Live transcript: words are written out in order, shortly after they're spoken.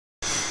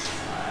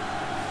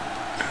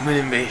Moon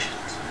invasion.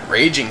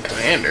 Raging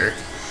Commander.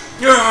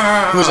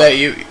 Yeah. Who's that?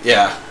 You?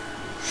 Yeah.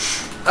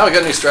 Oh, we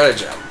got a new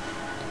stratagem.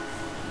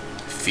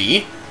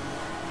 Fee?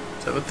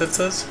 Is that what that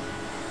says?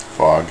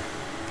 Fog.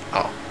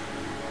 Oh.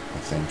 I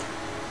think.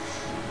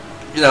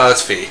 No,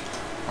 that's Fee.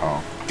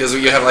 Oh. Because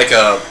you have like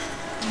a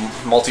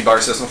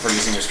multi-bar system for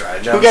using your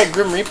stratagems. Who got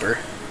Grim Reaper?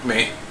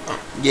 Me.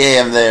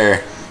 Yeah, I'm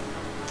there.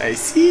 I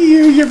see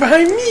you. You're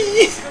behind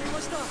me.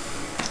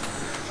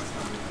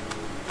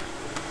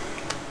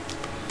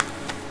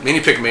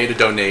 Minipick made a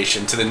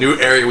donation to the new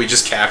area we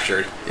just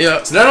captured.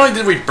 Yeah. So not only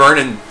did we burn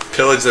and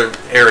pillage their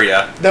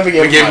area, Then we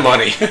gave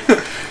money.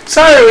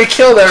 Sorry, we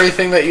killed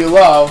everything that you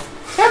love.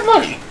 Have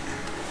money.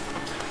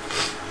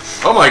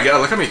 Oh my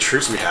god, look how many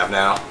troops we have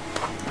now.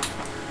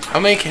 How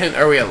many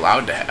are we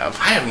allowed to have?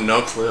 I have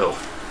no clue.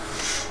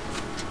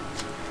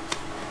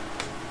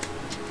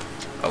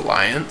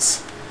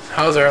 Alliance?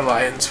 How's our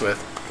alliance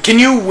with... Can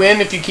you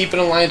win if you keep an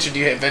alliance, or do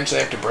you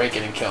eventually have to break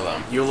in and kill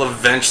them? You'll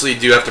eventually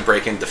do have to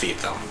break and defeat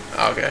them.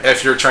 Okay.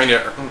 If you're trying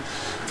to...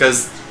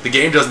 Because the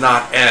game does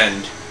not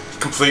end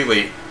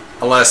completely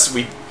unless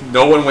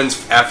no one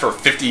wins after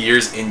 50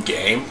 years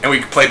in-game, and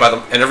we play by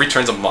them, and every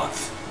turn's a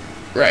month.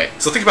 Right.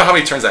 So think about how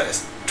many turns that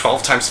is.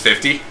 12 times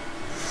 50?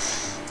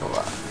 A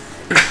lot.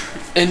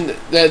 And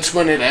that's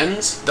when it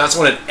ends? That's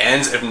when it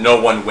ends if no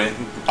one wins.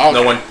 Okay.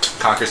 No one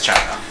conquers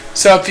China.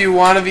 So if you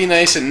want to be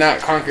nice and not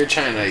conquer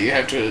China, you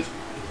have to...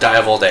 Die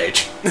of old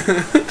age.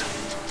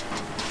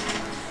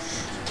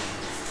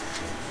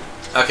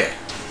 Okay.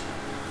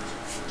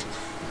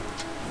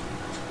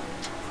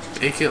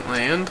 Vacant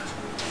land?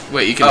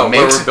 Wait, you can where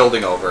make... we're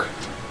building over.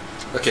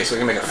 Okay, so we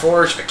can make a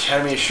forge,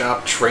 academy,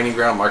 shop, training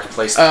ground,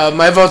 marketplace.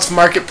 my vote's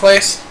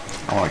marketplace.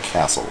 I want a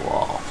castle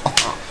wall.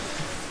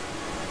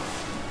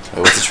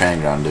 Wait, what's the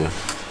training ground do?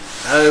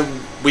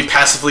 We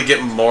passively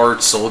get more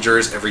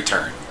soldiers every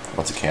turn.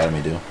 What's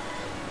academy do?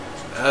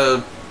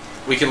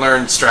 We can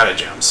learn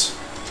stratagems.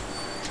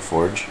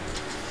 Forge?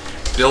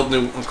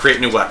 Create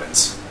new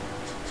weapons.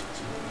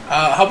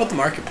 How about the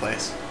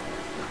marketplace?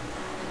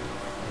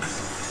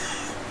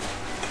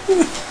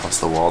 What's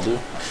the wall do?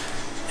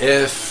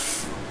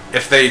 If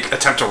they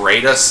attempt to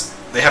raid us,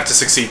 they have to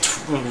succeed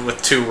with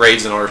 2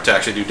 raids in order to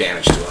actually do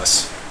damage to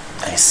us.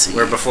 I see.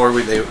 Where before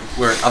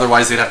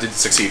otherwise they'd have to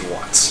succeed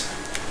once.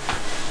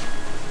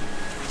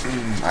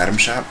 Item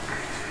shop?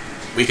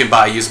 We can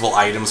buy usable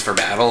items for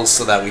battles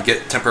so that we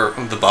get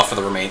the buff for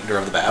the remainder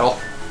of the battle.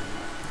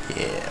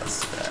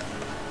 Yes.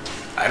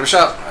 Item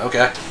shop?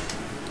 Okay.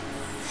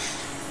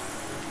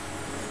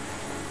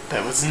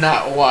 That was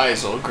not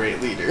wise, old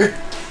great leader.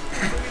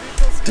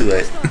 Too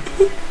late.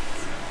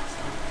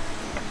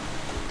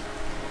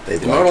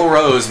 The Immortal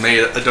Rose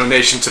made a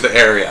donation to the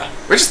area.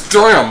 We're just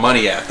throwing our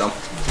money at them.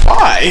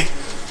 Why?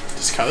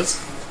 Just cause?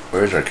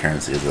 Where's our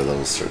currency? Is that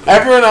little circle?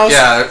 Everyone else...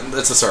 Yeah,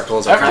 it's a circle.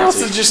 It's our Everyone else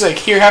currency. is just like,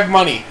 here, have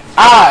money.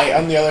 I,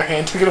 on the other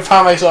hand, took it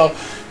upon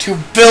myself to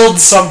build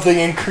something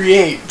and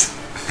create.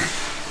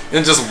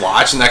 And just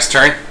watch next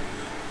turn.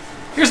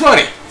 Here's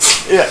money.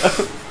 Yeah.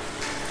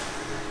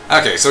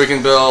 Okay, so we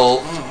can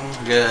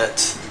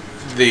get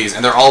these,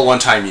 and they're all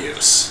one-time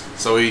use.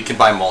 So we can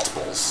buy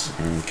multiples.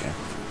 Okay.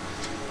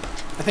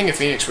 I think a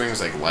Phoenix Wing is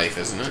like life,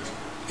 isn't it?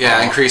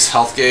 Yeah, increase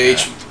health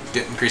gauge,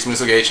 get increased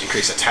missile gauge,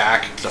 increase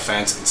attack,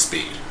 defense, and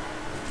speed.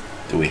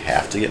 Do we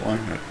have to get one?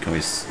 Or can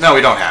we? No,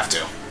 we don't have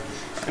to.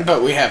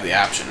 But we have the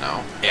option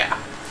now. Yeah.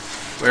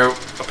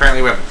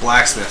 Apparently we have a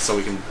blacksmith, so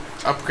we can...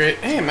 Upgrade.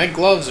 Hey, my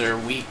gloves are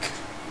weak.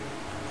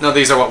 No,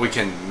 these are what we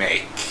can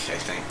make, I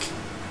think.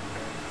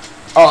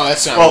 Oh,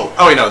 that's not... Well,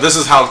 oh wait, no, this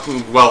is how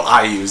well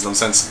I use them,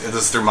 since this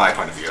is through my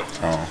point of view.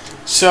 Oh.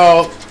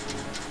 So,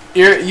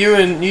 you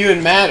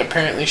and Matt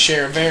apparently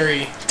share a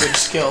very good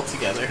skill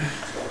together.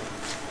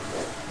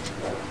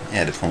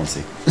 Yeah,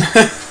 diplomacy.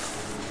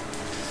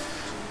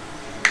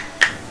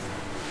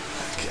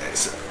 Okay,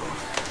 so...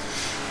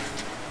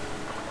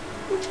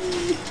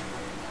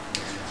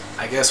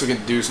 I guess we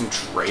can do some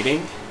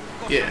trading.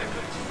 Yeah.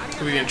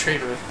 Who are we going to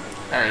trade with?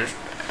 Our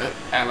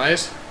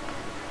allies?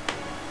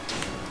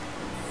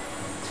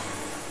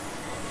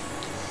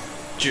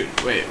 June.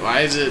 Wait,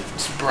 why is it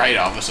bright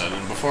all of a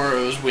sudden? Before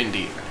it was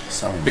windy.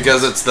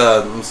 Because it's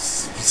the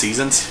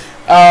seasons.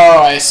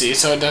 Oh, I see.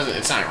 So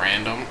it's not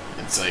random.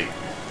 It's like,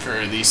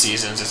 for these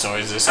seasons, it's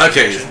always this.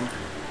 Okay.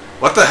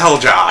 What the hell,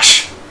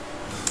 Josh?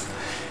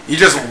 You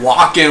just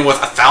walk in with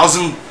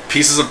 1,000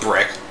 pieces of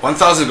brick,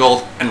 1,000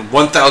 gold, and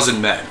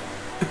 1,000 men.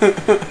 What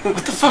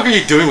the fuck are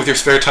you doing with your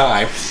spare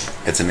time?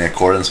 It's in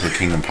accordance with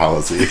kingdom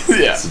policy.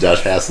 Yeah. So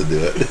Josh has to do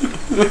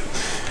it.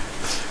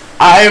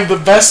 I am the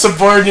best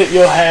subordinate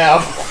you'll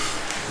have.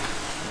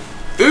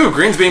 Ooh,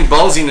 green's being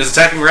ballsy and is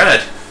attacking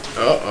red.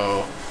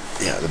 Uh-oh.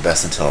 Yeah, the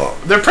best until...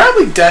 They're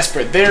probably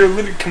desperate. They're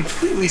literally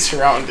completely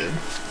surrounded.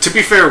 To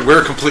be fair,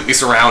 we're completely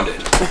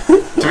surrounded.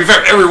 To be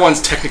fair,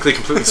 everyone's technically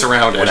completely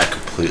surrounded. We're not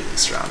completely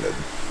surrounded.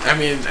 I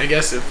mean, I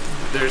guess if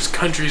there's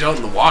countries out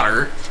in the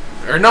water...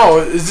 Or no,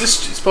 is this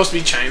supposed to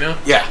be China?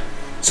 Yeah.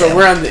 So Damn.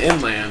 we're on the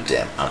inland.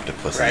 Damn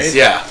octopuses. Right?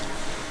 Yeah.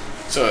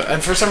 So,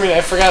 and for some reason, I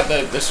forgot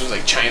that this was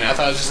like China. I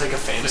thought it was just like a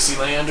fantasy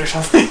land or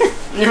something.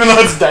 Even though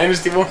it's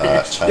Dynasty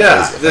Warriors.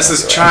 Yeah, this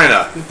is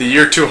China, the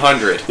year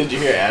 200. Did you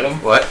hear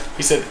Adam? What?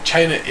 He said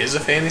China is a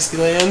fantasy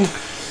land.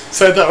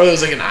 So I thought it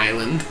was like an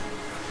island.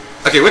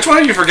 Okay, which one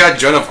of you forgot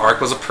Joan of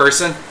Arc was a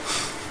person?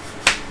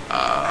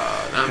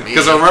 Not me.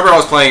 Because I remember I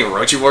was playing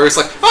Orochi Warriors,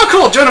 like, oh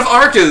cool, Joan of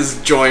Arc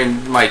has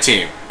joined my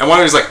team. And one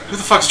of you was like, who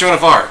the fuck's Joan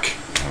of Arc?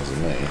 That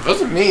wasn't me. It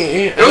wasn't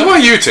me. It was one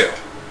of you two.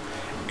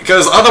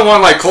 Because the other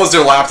one, like, closed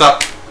their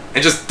laptop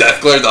and just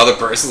death glared the other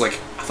person, like,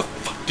 how the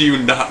fuck do you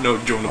not know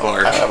Joan of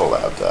Arc? I have a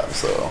laptop,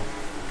 so.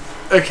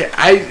 Okay,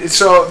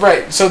 so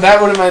that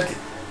would have meant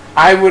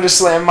I would have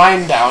slammed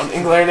mine down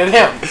and glared at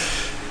him.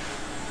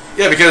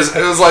 Yeah, because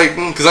it was like,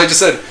 because I just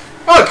said,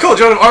 oh, cool,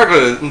 Joan of Arc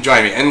would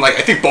join me. And, like,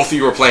 I think both of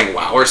you were playing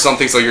WoW or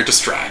something, so you're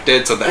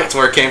distracted, so that's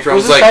where it came from.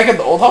 Was it this was like, back at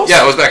the old house?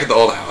 Yeah, it was back at the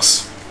old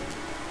house.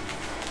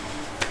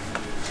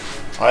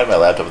 I had my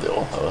laptop at the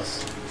old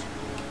house.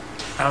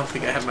 I don't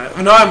think I had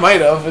my... No, I might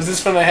have. Was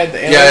this when I had the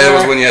Alienware? Yeah, it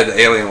was when you had the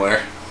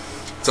Alienware.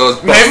 So it was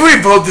both. Maybe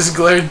we both just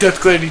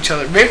death glared at each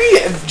other. Maybe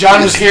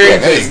John was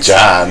hearing maybe it's things.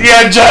 John.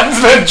 Yeah, John's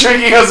been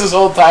tricking us this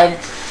whole time.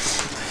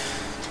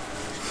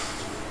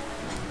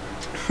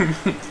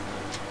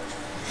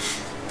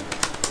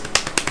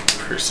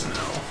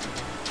 Personnel.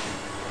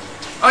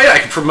 Oh yeah, I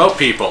can promote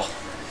people.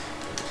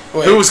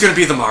 Wait, Who was going to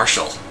be the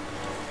marshal?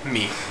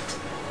 me.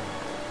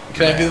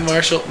 Can I be the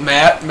marshal?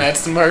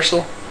 Matt's the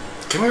marshal.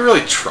 Can we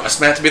really trust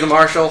Matt to be the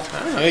marshal? I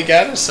don't know. He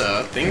got us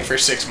a thing for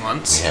 6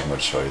 months. We have no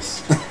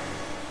choice.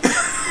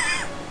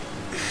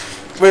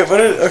 Wait,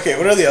 what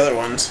are the other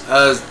ones?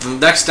 The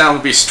next down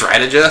would be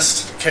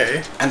strategist,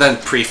 Okay. and then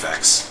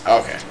prefects.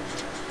 Okay.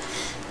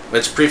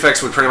 Which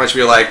prefects would pretty much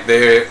be like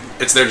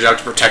it's their job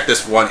to protect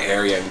this one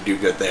area and do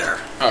good there.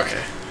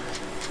 Okay.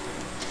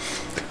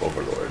 Like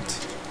overlords.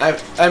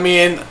 I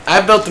mean,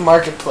 I built the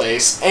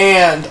marketplace,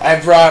 and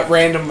I brought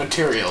random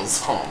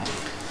materials home.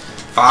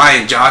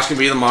 Fine, Josh can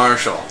be the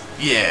marshal.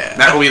 Yeah.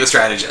 Matt will be the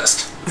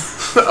strategist.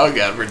 Oh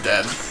god, we're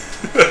dead.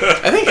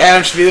 I think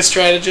Adam should be the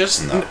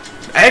strategist. No.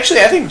 I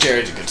think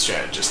Jared's a good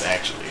strategist,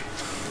 actually.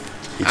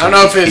 I don't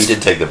know if he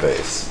did take the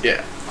base.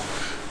 Yeah.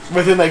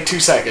 Within like 2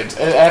 seconds,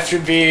 after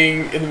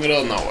being in the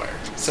middle of nowhere.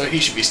 So he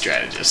should be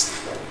strategist.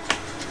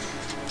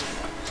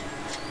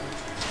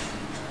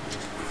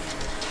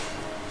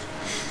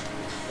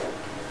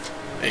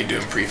 Are you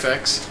doing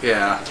prefects?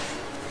 Yeah.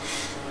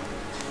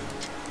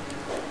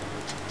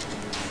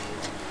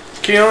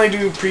 Can you only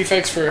do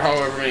prefects for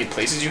however many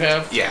places you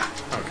have? Yeah.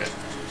 Okay.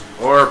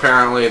 Or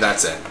apparently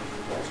that's it.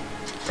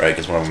 Right,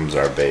 because one of them is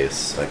our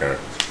base, like our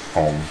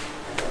home.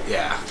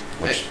 Yeah.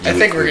 I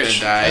think we're gonna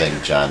die. I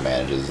think John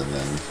manages, and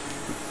then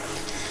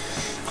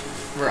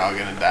We're all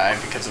gonna die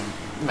because of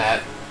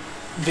Matt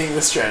being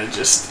the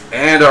strategist.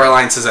 And our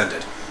alliance has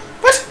ended.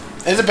 What?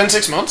 Has it been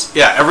 6 months?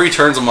 Yeah, every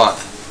turn's a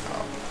month.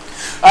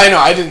 I know,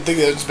 I didn't think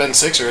that it's been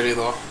 6 already,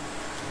 though.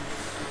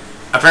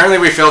 Apparently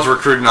we failed to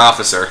recruit an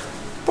officer.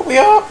 But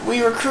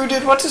we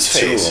recruited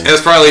what's-his-face? Two. It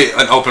was probably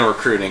an open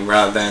recruiting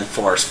rather than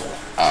forceful.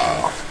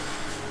 Oh.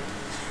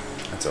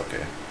 that's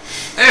okay.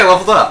 Hey, I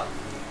leveled up.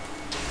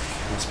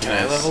 Can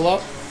I level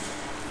up?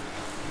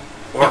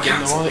 Or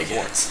Again, the council one-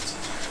 begins.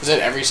 Is it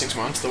every 6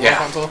 months, the Yeah. war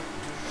console?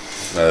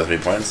 Another 3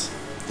 points.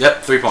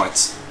 Yep, 3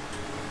 points.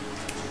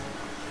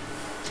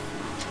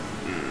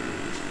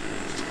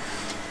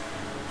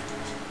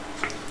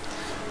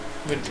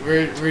 But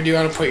where do you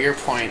want to put your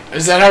point?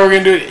 Is that how we're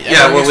going to do it?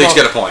 Yeah, we'll each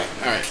get a point.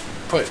 Alright,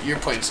 put your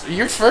points.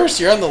 You're first,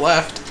 you're on the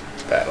left.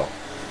 Battle.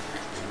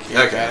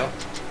 Okay.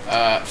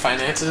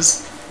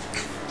 Finances.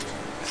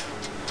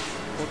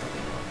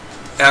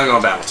 And I'm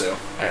going battle too.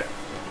 Alright.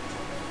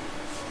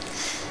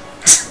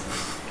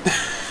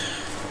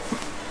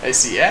 I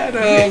see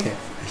Adam.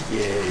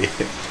 Yay.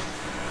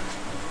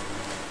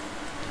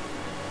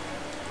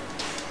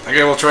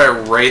 Okay, we'll try a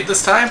raid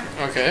this time.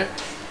 Okay.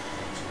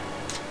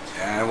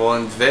 And we'll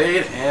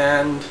invade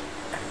and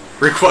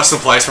request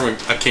supplies from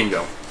a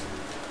kingdom.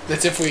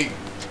 That's if we...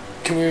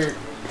 Can we...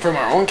 From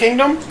our own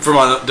kingdom? From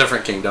a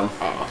different kingdom.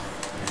 Oh.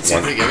 See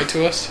if they give it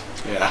to us?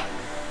 Yeah.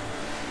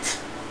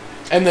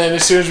 And then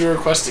as soon as we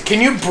request it... Can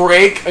you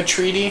break a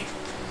treaty?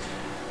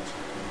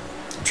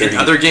 In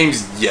other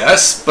games,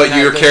 yes, but Not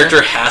your there.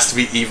 character has to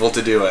be evil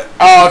to do it.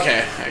 Oh,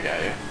 okay. I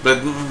got you.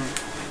 But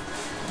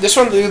This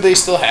one, do they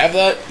still have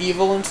that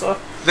evil and stuff?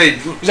 they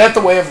Is that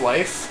the way of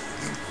life?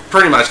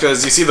 pretty much,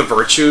 because you see the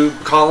virtue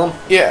column,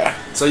 Yeah.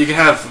 so you can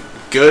have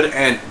good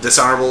and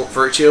dishonorable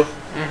virtue.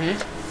 Mm-hmm.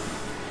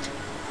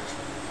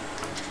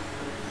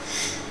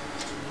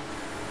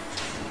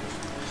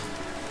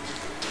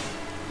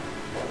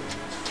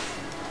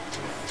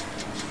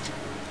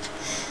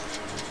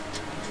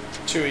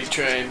 Should we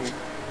try and...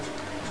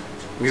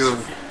 You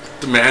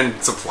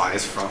demand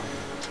supplies from.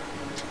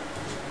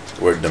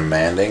 We're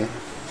demanding.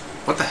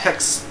 What the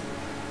heck's?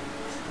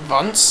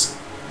 Vunts?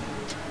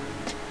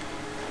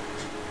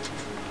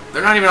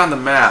 They're not even on the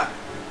map.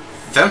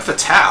 Femme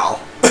Fatale?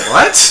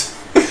 What?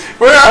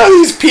 Where are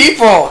these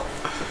people?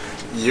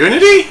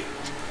 Unity?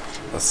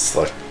 Let's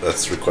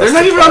request. They're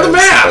not even on the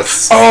map!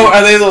 Oh,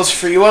 are they those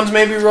free ones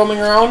maybe roaming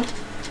around?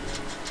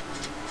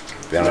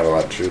 They don't have a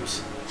lot of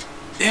troops.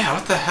 Yeah,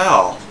 what the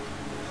hell?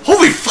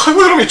 Holy fuck,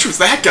 look at how many troops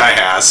that guy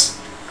has!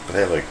 But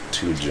they have like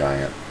 2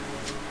 giant.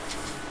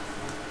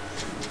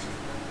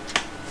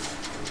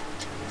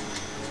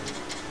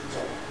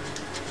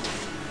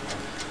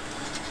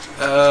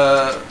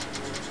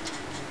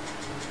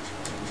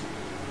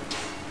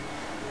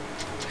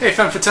 Hey,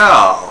 Femme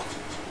Fatale!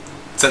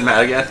 Is that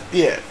Matt again?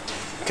 Yeah,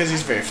 because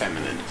he's very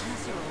feminine.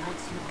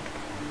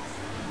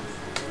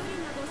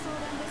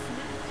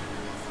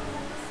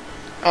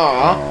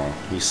 Aw. Oh,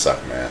 you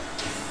suck, Matt.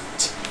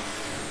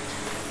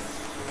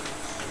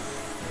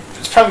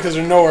 It's probably because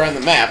they're nowhere on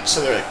the map,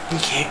 so they're like, we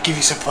can't give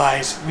you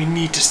supplies. We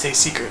need to stay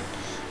secret.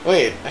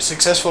 Wait, a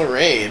successful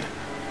raid.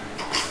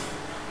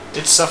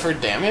 It suffered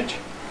damage?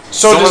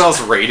 So someone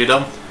else raided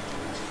him?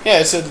 Yeah,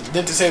 it said,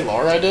 didn't it say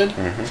Laura did?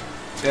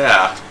 Mm-hmm.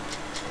 Yeah.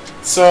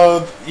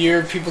 So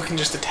your people can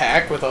just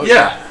attack without...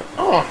 Yeah.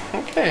 Oh,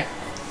 okay. I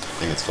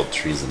think it's called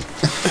treason.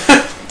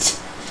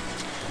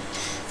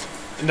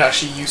 Now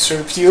she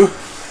usurps you.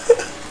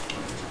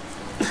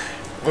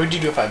 What would you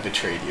do if I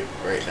betrayed you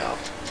right now?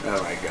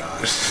 Oh my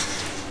god.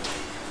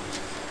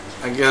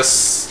 I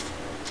guess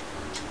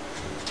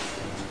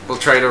we'll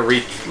try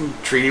to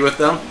treaty with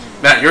them.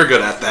 Matt, you're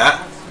good at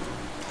that.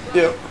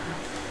 Yep.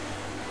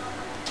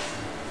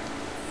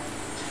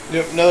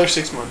 Yep, another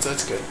 6 months.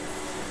 That's good.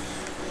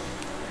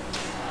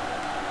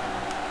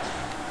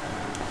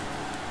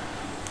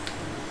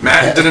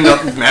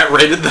 Matt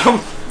raided them?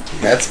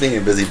 Matt's being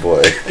a busy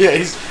boy.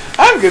 Yeah,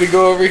 I'm gonna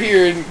go over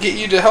here and get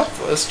you to help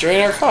us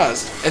join our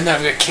cause, and then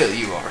I'm gonna kill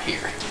you over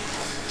here.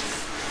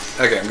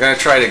 Okay, I'm gonna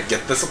try to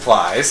get the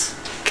supplies.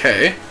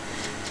 Okay.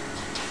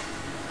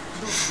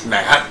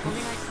 Matt.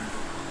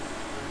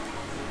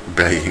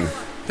 Begging.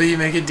 Will you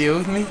make a deal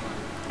with me?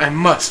 I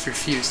must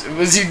refuse.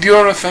 Was he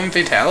dealing with Femme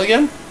Fatale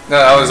again? No,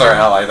 that was our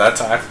ally that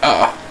time.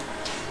 Oh.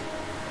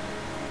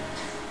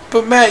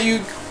 But Matt,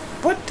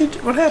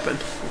 what happened?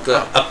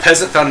 A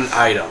peasant found an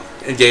item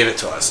and gave it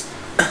to us.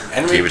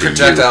 Enemy Gave it to you.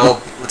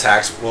 projectile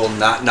attacks will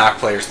not knock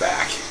players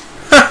back.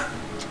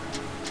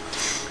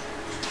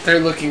 They're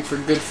looking for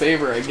good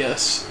favor, I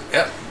guess.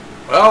 Yep.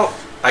 Well,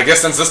 I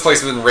guess since this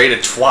place has been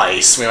raided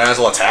twice, we might as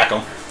well attack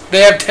them.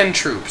 They have 10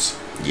 troops.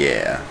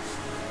 Yeah.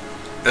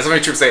 That's how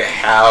many troops they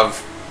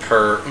have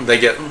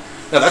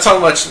no, that's how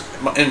much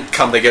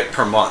income they get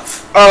per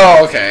month.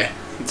 Oh, okay.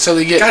 So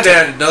they get...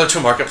 Goddamn, another 2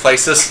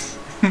 marketplaces.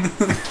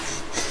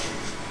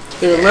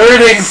 They're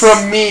learning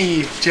from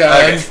me, John.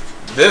 Okay.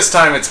 This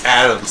time it's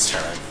Adam's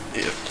turn.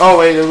 Oh,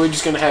 wait, are we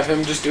just going to have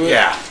him just do it?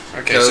 Yeah.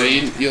 Okay, so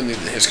you'll need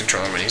his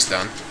controller when he's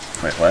done.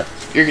 Wait, what?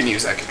 You're going to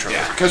use that controller.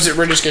 Yeah. Because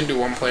we're just going to do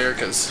one player,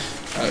 because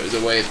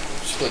the way it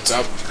splits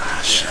up.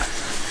 Ah, shit.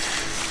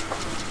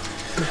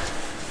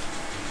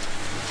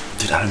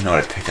 Dude, I don't even know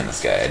what I picked on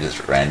this guy. I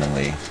just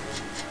randomly...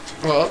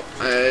 Well,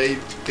 I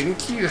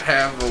think you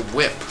have a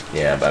whip.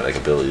 Yeah, but like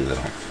abilities, I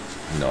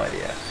don't... No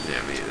idea.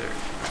 Yeah, me either.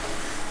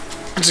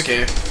 It's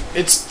okay.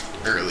 It's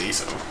early,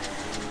 so...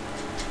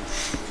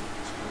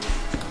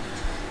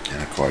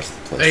 And of course...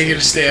 the Are you going to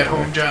PlayStation stay at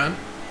controller. home, John?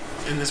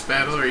 In this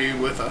battle, or are you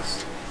with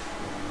us?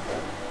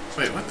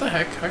 Wait, what the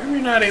heck? How come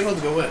you're not able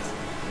to go with?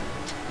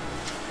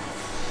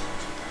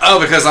 Oh,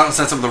 because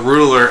since I'm the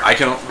ruler,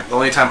 the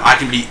only time I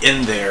can be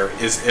in there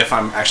is if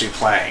I'm actually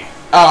playing.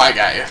 Oh, I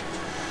got you.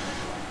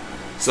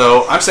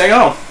 So I'm staying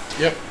home.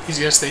 Yep, he's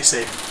going to stay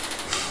safe.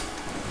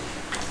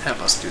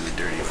 Have us do the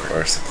dirty Of work.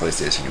 course, the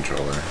PlayStation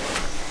controller.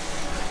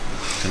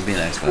 It'd be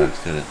nice, but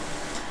it's good.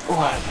 Oh,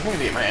 I'm going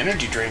to get my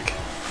energy drink.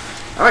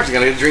 I'm actually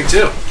gonna get a drink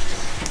too.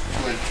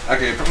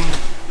 Okay.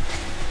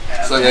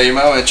 So yeah, you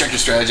might want to check your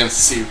stratagems to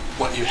see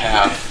what you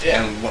have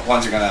Yeah. and what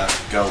ones you're gonna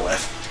go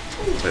with.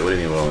 Wait, what do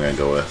you mean what am I gonna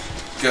go with?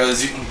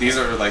 Because these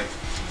are like,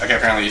 okay,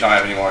 apparently you don't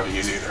have any more to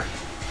use either.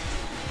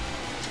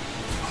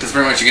 Because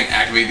pretty much you can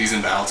activate these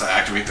in battle to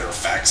activate their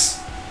effects.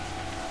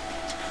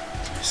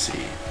 I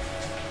see.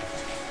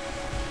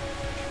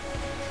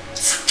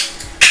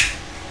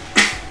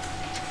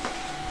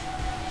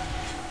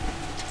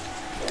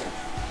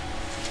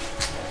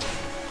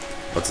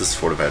 What's this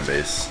fortified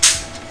base?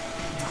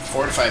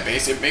 Fortified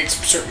base, it makes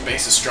certain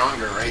bases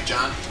stronger, right,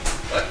 John?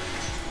 What?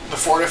 The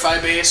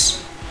fortified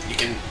base, you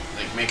can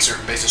like make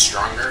certain bases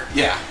stronger.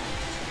 Yeah.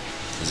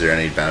 Is there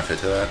any benefit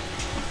to that?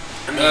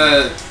 I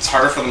mean, It's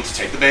harder for them to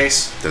take the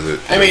base. Does it?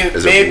 I mean,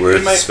 is maybe it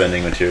worth it might-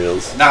 spending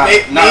materials? Not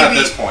maybe, at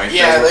this point.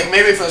 Yeah, There's- like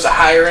maybe if it was a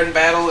higher end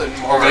battle and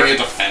more. or maybe a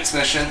defense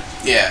mission.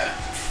 Yeah.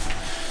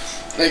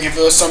 Like if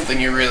it was something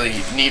you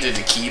really needed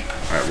to keep.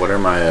 All right, what are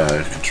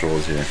my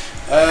controls here?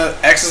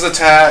 X is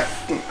attack.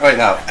 Wait,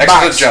 no. X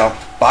Box. is a jump.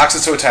 Box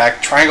is to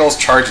attack. Triangle is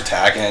charge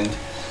attack, and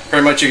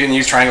pretty much you can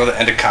use triangle to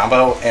end a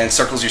combo, and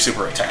circles your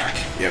super attack.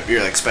 Yep,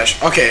 you're like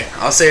special. Okay,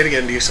 I'll say it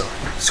again to you. So,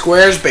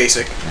 squares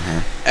basic,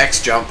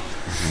 X jump,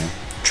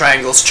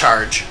 triangles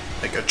charge,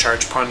 like a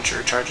charge punch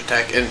or charge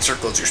attack, and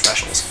circles your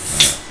specials.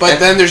 But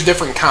then there's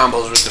different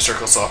combos with the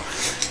circle. So,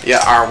 yeah,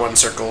 R1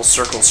 circle,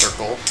 circle,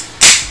 circle.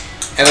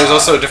 And there's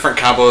also different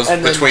combos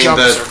And then between jump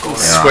the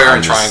circles. square I'm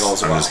and triangle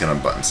as well. I'm just gonna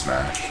button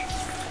smash.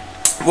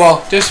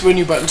 Well, just when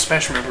you button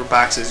smash, remember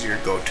box is your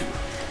go-to.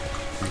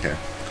 Okay.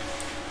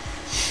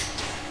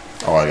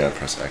 Oh, I gotta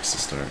press X to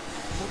start.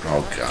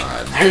 Oh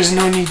god. There's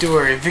no need to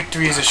worry.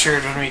 Victory is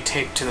assured when we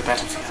take to the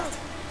battlefield.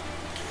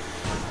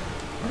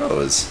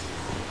 Rose.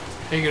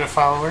 Are you gonna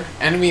follow her?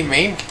 Enemy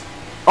main?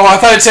 Oh, I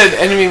thought it said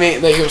enemy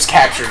main, like it was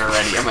captured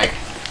already. I'm like,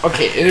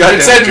 okay, if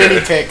it said mini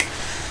pick,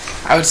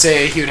 I would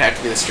say he would have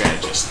to be the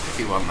strategist if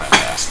he won that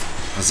fast.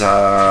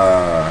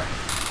 Huzzah.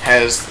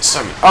 Has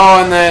some.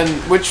 Oh, and then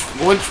which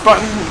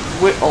button?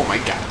 Oh my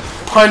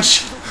god! Punch!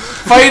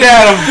 Fight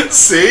at him!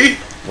 See?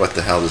 What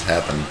the hell just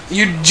happened?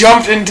 You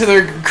jumped into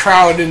the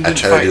crowd and I did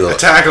tried to fight. do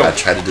Attack him. I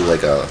tried to do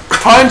like a.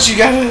 Punch! You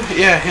gotta,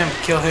 yeah, him.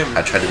 Kill him.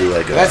 I tried to do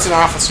like a. That's an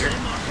officer.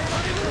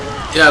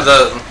 Yeah,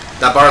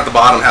 that bar at the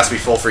bottom has to be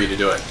full for you to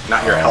do it.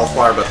 Not your health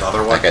bar, but the other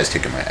one. That guy's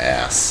kicking my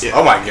ass. Yeah.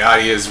 Oh my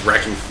god, he is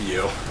wrecking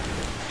you.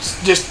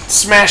 Just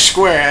smash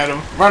square at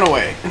him. Run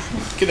away.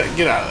 Get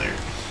out of there.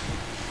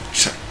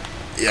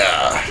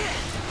 Yeah.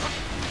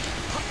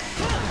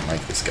 I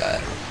like this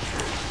guy.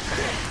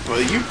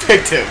 Well, you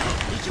picked him.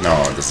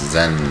 No, this is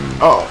Zen.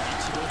 Oh.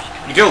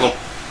 You killed him.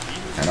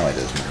 I know I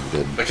did. I'm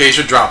good. Okay, you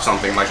should drop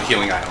something, like a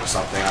healing item or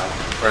something,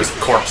 or his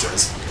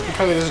corpses. He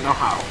probably doesn't know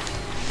how.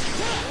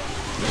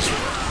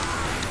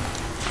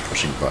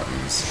 Pushing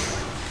buttons.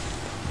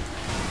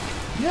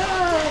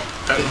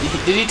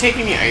 Did he take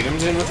any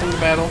items in with him to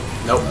battle?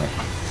 Nope.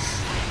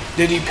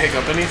 Did he pick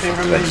up anything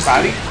from Did I his just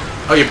body?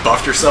 Oh, you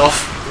buffed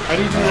yourself? How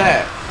do you do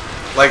that?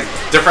 Like,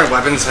 different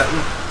weapons,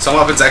 some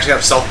weapons actually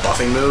have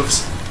self-buffing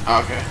moves.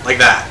 Oh, okay. Like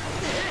that.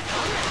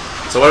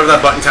 So whatever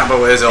that button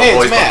combo is, it'll Hey,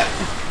 always it's Matt.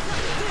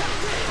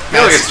 buff.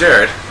 Hey, look, it's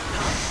Jared.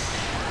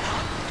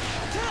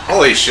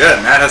 Holy shit,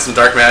 Matt has some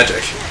dark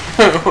magic.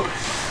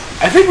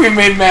 I think we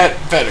made Matt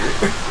better.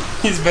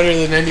 He's better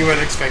than anyone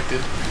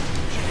expected.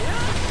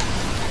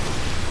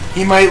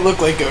 He might look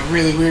like a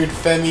really weird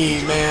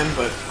femi man,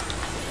 but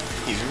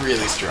he's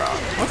really strong.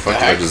 What the What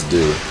did I heck? just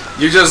do?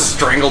 You just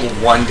strangled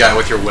one guy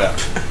with your whip.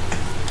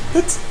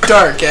 It's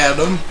dark,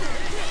 Adam.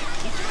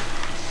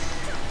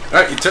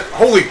 Alright, you took.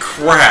 Holy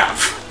crap!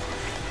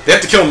 They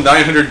have to kill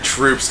 900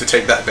 troops to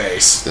take that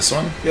base. This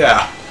one?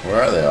 Yeah,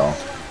 Where are they all?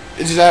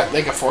 Is that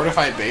like a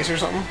fortified base or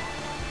something?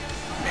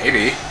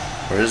 maybe.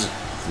 Where is it?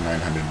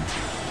 900.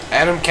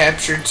 Adam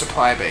captured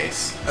supply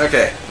base.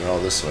 Okay. They're all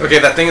this way. Okay,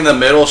 that thing in the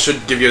middle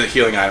should give you the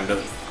healing item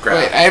to grab.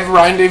 Wait, I have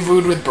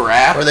rendezvoused with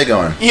Barath. Where are they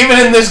going? Even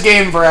in this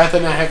game, Barath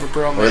and I have a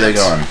bromance. Where are they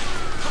going?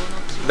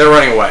 They're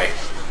running away.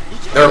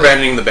 They're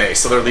abandoning the base,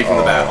 so they're leaving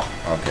the battle.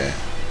 Okay.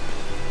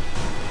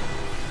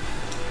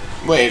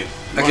 Wait.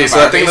 Okay, so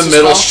that thing in the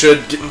middle should...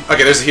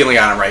 Okay, there's a healing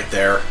item right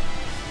there.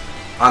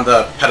 On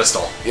the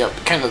pedestal. Yep,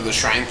 kind of the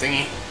shrine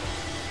thingy.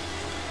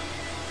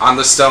 On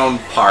the stone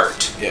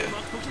part. Yeah,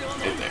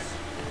 right there.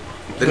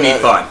 The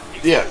meat bun.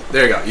 Yeah.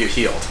 There you go, you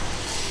healed.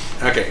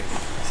 Okay,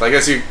 so I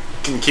guess you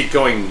can keep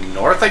going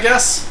north, I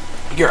guess?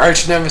 Your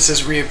arch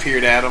nemesis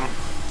reappeared, Adam.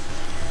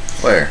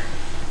 Where?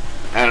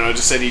 I don't know,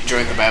 just said he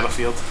joined the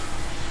battlefield.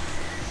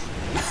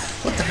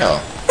 What the hell?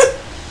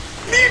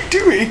 What are you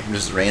doing? I'm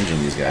just ranging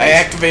these guys. I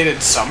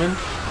activated summon.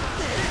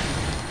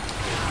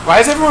 Why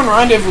is everyone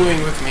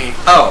rendezvousing with me?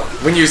 Oh,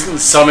 when you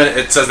summon,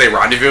 it says they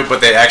rendezvous, but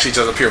they actually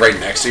just appear right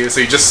next to you, so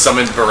you just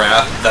summoned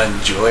Barath,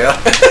 then Julia.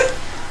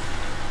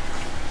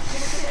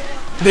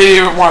 They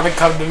didn't want to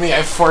come to me.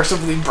 I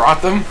forcibly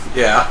brought them.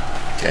 Yeah.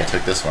 Okay, I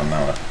took this one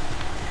now.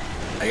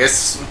 I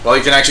guess, well,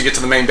 you can actually get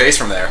to the main base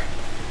from there.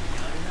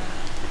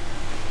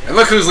 And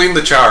look who's leading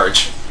the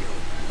charge.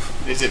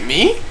 Is it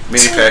me?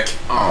 Mini pick.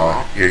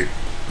 Oh.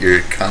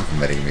 You're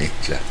complimenting me,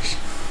 Josh.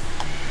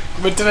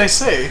 What did I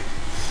say?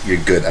 You're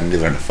good. I need to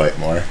learn to fight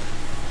more.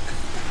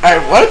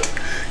 What?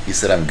 You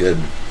said I'm good.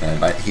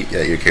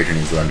 Yeah, your character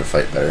needs to learn to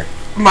fight better.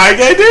 My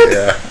guy did?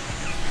 Yeah.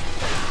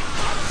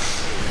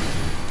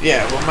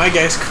 Yeah, well, my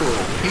guy's cool.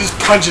 He just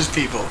punches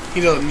people.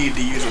 He don't need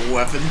to use a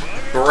weapon.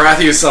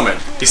 Barath you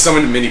summoned. He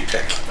summoned a mini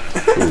pick.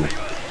 Ooh.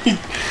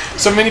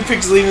 So Mini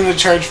Pig's leading the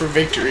charge for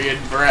victory, and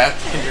Barath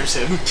hinders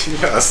him.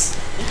 Yes.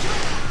 I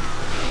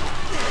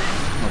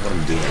don't know what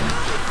I'm doing.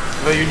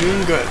 Well, you're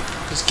doing good.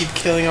 Just keep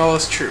killing all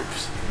his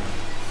troops.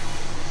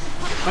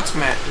 What's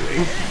Matt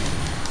doing?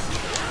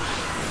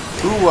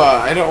 Ooh,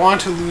 I don't want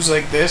to lose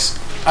like this.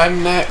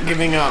 I'm not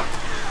giving up.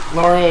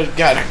 Laura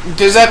got her.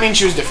 Does that mean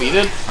she was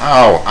defeated?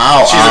 Ow,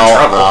 ow, She's in ow,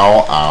 trouble.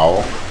 ow,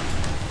 ow.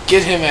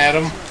 Get him,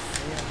 Adam.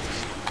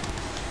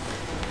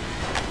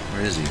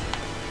 Where is he?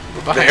 We're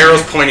The behind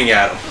arrow's you. pointing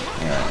at him.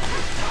 Yeah.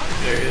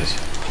 There he is.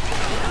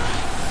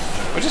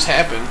 What just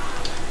happened?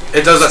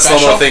 It does that Special?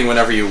 slow-mo thing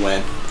whenever you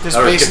win. This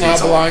Or base get now beat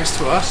someone. belongs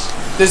to us.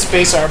 This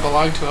base are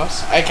belong to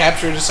us. I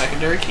captured a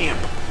secondary camp.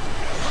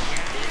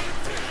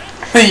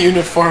 The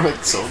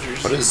uniformed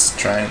soldiers. What does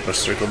triangle or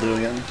circle do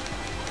again?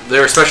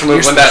 Their special move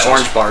Your when that specials.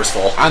 orange bar is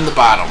full. On the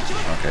bottom.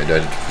 Okay, do I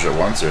push it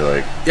once or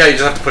like... Yeah, you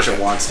just have to push it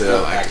once to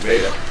Well,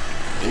 activate it.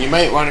 And you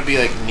might want to be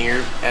like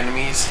near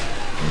enemies,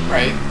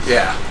 right?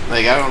 Yeah,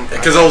 Like I don't.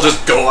 because it'll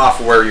just go off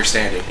where you're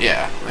standing.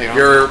 Yeah. Like, I don't-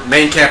 Your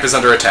main camp is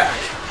under attack.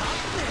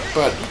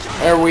 But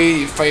are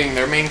we fighting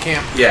their main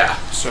camp? Yeah.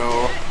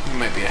 So we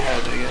might be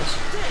ahead, I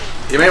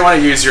guess. You may want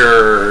to use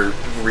your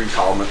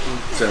recall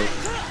to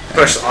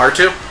push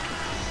R2.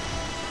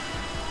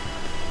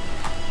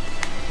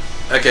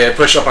 Okay,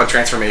 push up on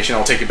transformation.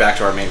 I'll take you back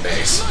to our main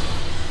base.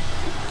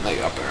 Like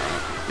up there.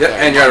 Yep,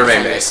 and you're at our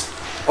main base.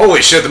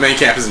 Holy shit, the main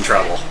camp is in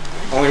trouble.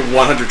 Only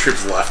 100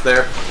 troops left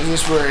there. Is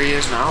this where he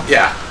is now?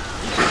 Yeah.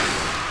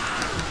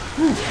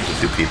 There's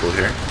 2 people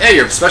here. Hey,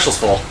 your special's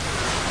full.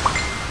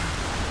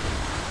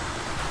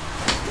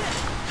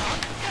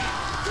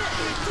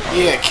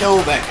 Yeah, kill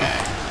that guy.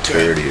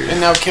 Good. And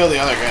now kill the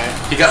other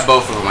guy. He got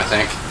both of them, I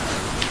think.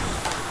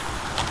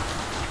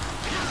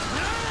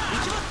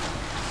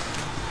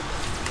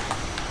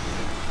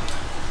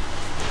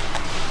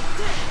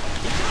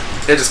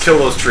 Yeah, just kill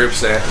those troops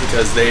there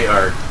because they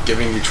are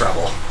giving you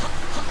trouble.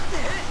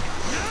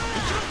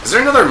 Is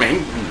there another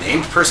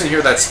named person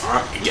here that's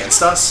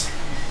against us?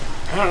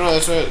 I don't know.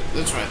 That's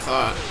what I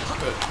thought,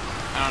 but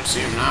I don't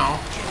see him now.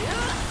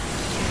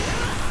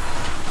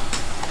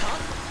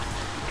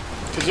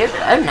 Because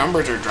our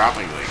numbers are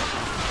dropping. Like.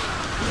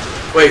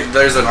 Wait,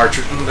 there's an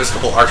archer. There's a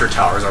couple archer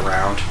towers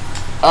around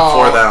Oh.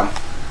 for them.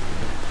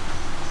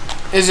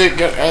 Is it?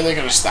 Are they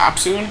gonna stop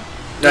soon?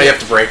 No, you have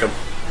to break them.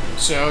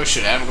 So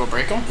should Adam go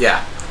break them?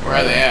 Yeah. Where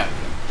are they at?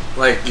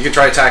 Like you can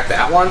try to attack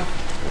that one.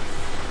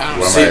 I don't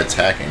What see. am I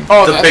attacking?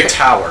 Oh, The big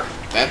tower.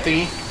 That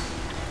thingy.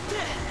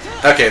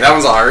 Okay, that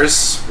one's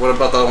ours. What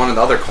about the one in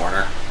the other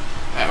corner?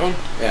 That one.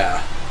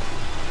 Yeah.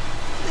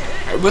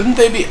 Wouldn't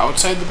they be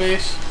outside the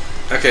base?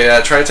 Okay,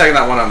 try attacking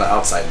that one on the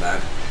outside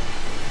then.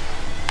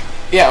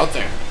 Yeah, out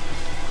there.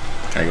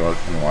 Can I go out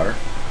in the water?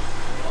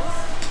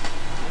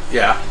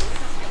 Yeah.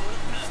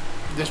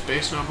 This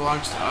base now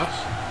belongs to us.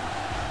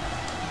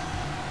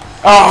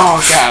 Oh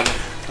god.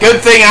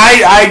 Good thing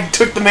I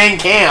took the main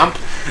camp.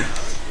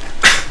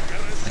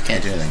 I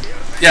can't do anything.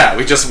 Yeah,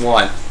 we just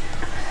won.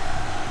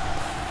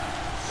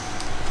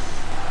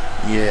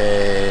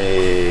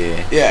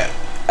 Yay. Yeah.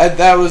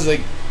 That was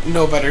like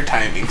no better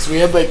timing. So we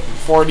had like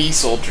 40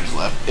 soldiers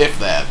left, if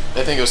that.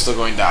 I think it was still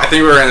going down. I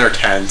think we were in our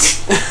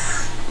tents.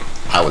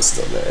 I was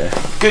still there.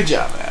 Good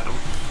job, Adam.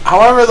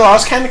 However, though, I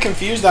was kind of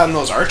confused on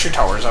those archer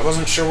towers. I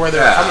wasn't sure where they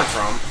were coming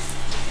from.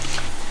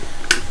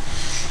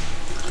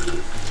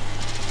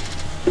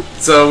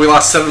 So we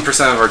lost 7%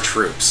 of our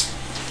troops.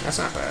 That's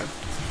not bad.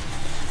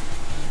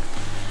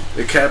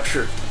 We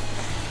captured.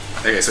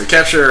 Okay, so we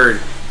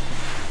captured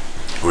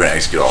We're gonna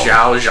execute all.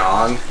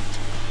 Zealotjohn.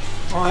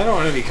 Well, I don't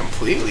want to be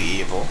completely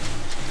evil.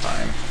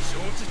 Fine.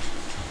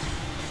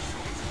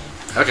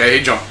 Okay,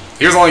 he jumped.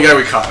 He was the only guy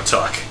we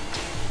took.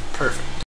 Perfect.